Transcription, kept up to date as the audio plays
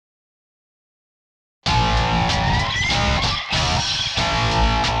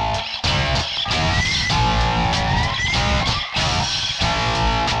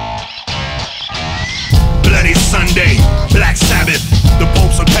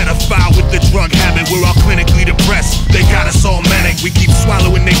a file with the drug habit, we're all clinically depressed. They got us all manic, we keep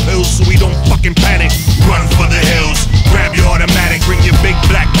swallowing their pills so we don't fucking panic. Run for the hills, grab your automatic, bring your big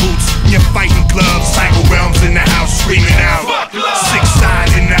black boots, your fighting gloves. Cycle realms in the house screaming out.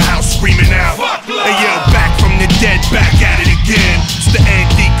 6ix9ine in the house screaming out. Hey yo, back from the dead, back at it again. It's the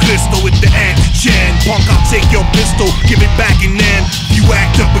anti-crystal with the anti-gen. Punk, I'll take your pistol, give it back and then you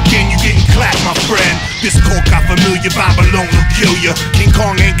act up again, you getting clapped, my friend. This coke got familiar, Babylon will kill ya. King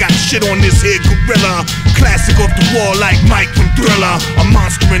Kong ain't got shit on this here gorilla. Classic off the wall like Mike from Thriller. A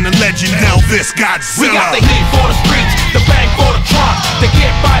monster and a legend, Elvis, Godzilla. We got the heat for the streets, the bang for the trunk. The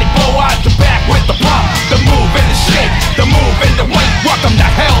get body blow out the back with the pump. The move and the shake, the move and the weight. Welcome to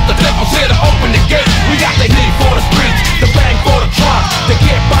hell, the devil's here to open the gate. We got the heat for the streets, the bang for the trunk. The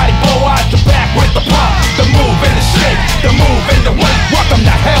get body blow out the back with the pump. The move and the shake, the move and the weight. Welcome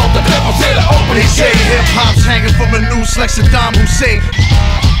to hell, the devil's here to open the gate. Hip-hop's hanging from a noose like Saddam Hussein.